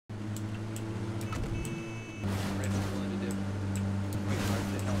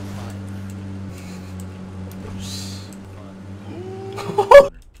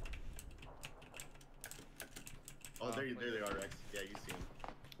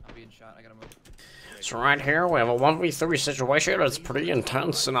shot. I gotta move. So right here we have a 1v3 situation. It's pretty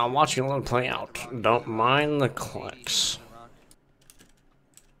intense, and I'm watching it play out. Don't mind the clicks.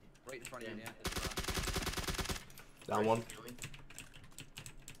 Right in front of you, yeah. Down one.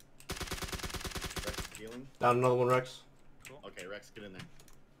 Rex healing. Down another one, Rex. Cool. Okay, Rex, get in there.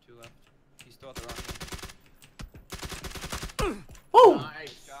 2 left. He's still at the rock. Oh!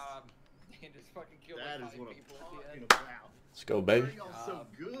 Nice job. He just fucking killed That like is 5 what I'm people at the talking end. about. Let's go, baby. Why are y'all so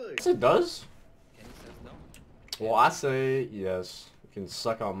good? Yes, it does. Kenny says no. Well, I say yes. You can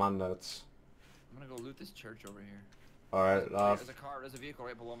suck on my nuts. I'm gonna go loot this church over here. Alright, There's a car, there's a vehicle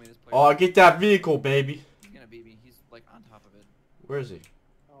right below me. This place. oh, get that vehicle, baby. He's gonna beat me. He's like on top of it. Where is he?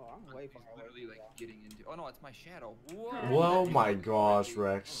 Oh, I'm way He's far away. literally like getting into. Oh no, it's my shadow. Whoa. Whoa, my gosh,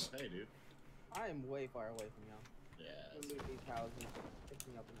 Rex. Hey, dude. I am way far away from y'all. Yeah. Loot these houses. Pick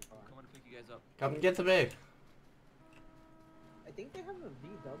me up in the car. I'm gonna pick you guys up. Come get the me. I think they have a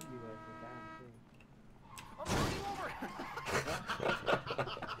VW as a van too. I'm running over.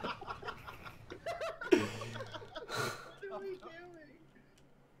 What are we doing?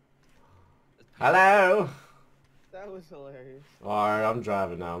 Hello. That was hilarious. Alright, I'm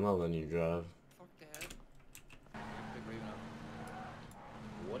driving now. I'm not letting you drive. Fuck that. Pick Raven up.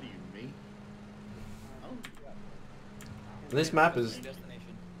 What do you mean? Oh, This map is.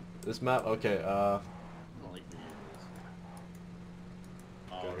 Destination. This map. Okay. I don't like videos.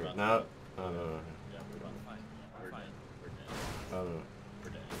 Oh, Go we're here. about No. to- No. No. Yeah, we're about to Fine. We're I'm fine. dead. We're dead. No. No. We're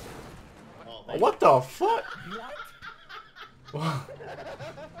dead. Oh, Oh, thank what the fuck? What?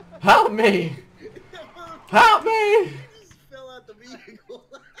 Help me! Help me! you. Just fell out the vehicle.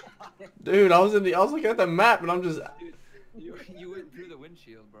 Dude, I was looking at the map and I'm just. Dude, you went through the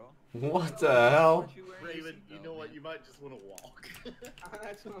windshield, bro. What the hell? Aren't you wearing your Raven, you seatbelt, know what? man? You might just want to walk.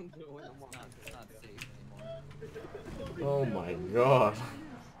 That's what I'm doing. I'm It's not safe anymore. Oh my god.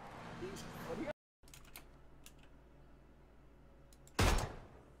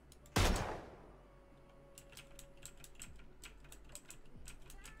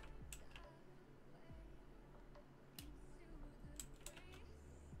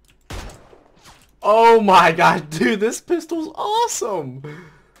 Oh my god, dude, this pistol's awesome!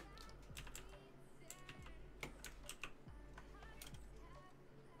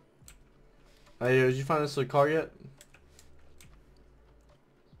 Hey, did you find us a car yet?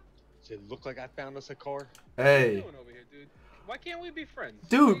 Does it look like I found us a car? Hey. What are you doing over here, dude? Why can't we be friends?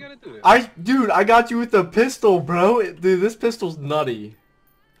 Dude, Why you gotta do this? Dude, I got you with the pistol, bro. Dude, this pistol's nutty.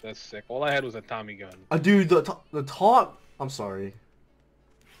 That's sick. All I had was a Tommy gun. Dude, the top. I'm sorry.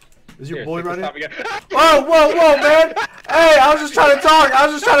 Is your Here, boy take this ready? Tommy gun. Whoa, whoa, whoa, man! Hey, I was just trying to talk. I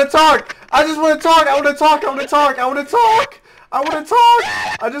just want to talk. I just want to talk. I just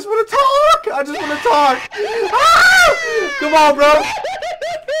want to talk. Ah! Come on, bro.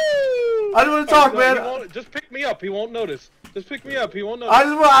 I just want to talk, No, man. just pick me up. He won't notice. Just pick me up. He won't notice. I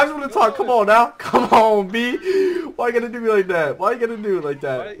just want to talk. Come on now. Come on, B. Why you gotta do me like that? Why you gotta do it like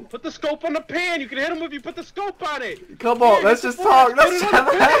that? Put the scope on the pan. You can hit him if you put the scope on it. Come on, Yeah, let's get just the talk. force, put it on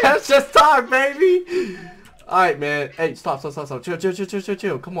the pan. Let's just talk, baby. Alright, man. Hey, stop. Chill.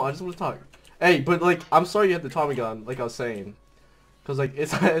 Come on, I just want to talk. Hey, but like, I'm sorry you had the Tommy gun, like I was saying. Cause like,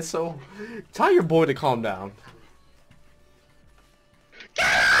 it's so... Tell your boy to calm down.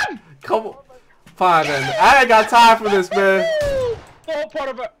 Come on. Fine then. I ain't got time for this, man. All part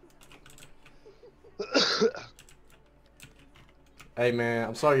of it. Hey, man.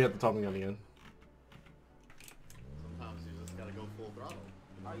 I'm sorry you had the Tommy gun again. Sometimes you just gotta go full throttle.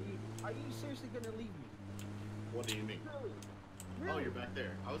 Are you seriously gonna leave me? What do you mean? Really? Oh, you're back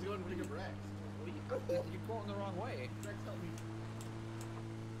there. I was going to pick up Rex. You're going the wrong way. Rex, help me.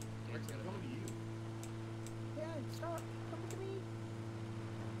 Rex, I'm coming to you. Dad, stop. Come to me.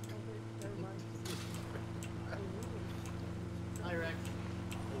 Okay, never mind. Hi, Rex.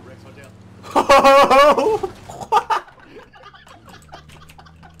 Oh, Rex, watch out.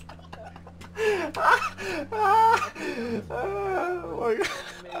 Oh my god.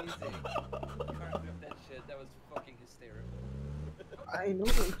 Amazing. You can't rip that shit. That was fucking hysterical. I know.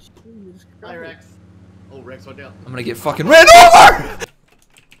 Jesus Hi, Christ. Rex. Oh, Rex, watch out. I'm gonna get fucking ran over!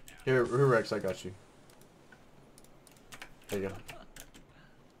 Here, Rex, I got you. There you go.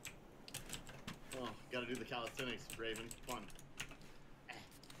 Oh, gotta do the calisthenics, Raven. Fun.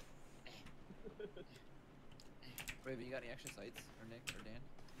 Raven, you got any extra sights? Or Nick? Or Dan?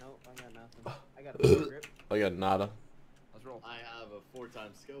 Nope, I got nothing. I got a big grip. I got nada. Let's roll. I have a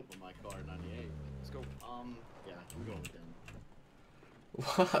 4x scope on my car, 98. Let's go. Yeah, I'm going with him.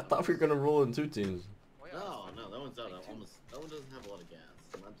 What? I thought we were gonna roll in 2 teams. Oh, yeah, No, that one's out. Take two. That one doesn't have a lot of gas,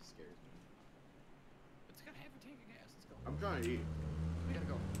 and that just scares me. It's got half a tank of gas. Let's go. I'm trying to eat. We gotta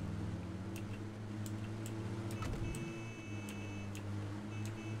go.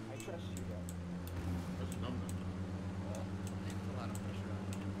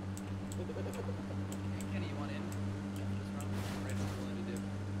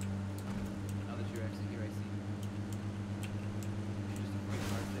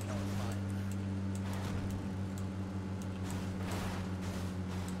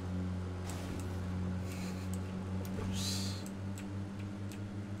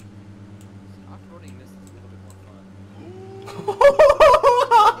 Floating mist is a little bit more fun.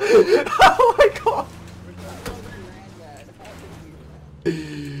 Oh my god!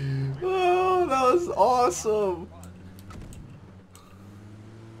 Oh, that was awesome!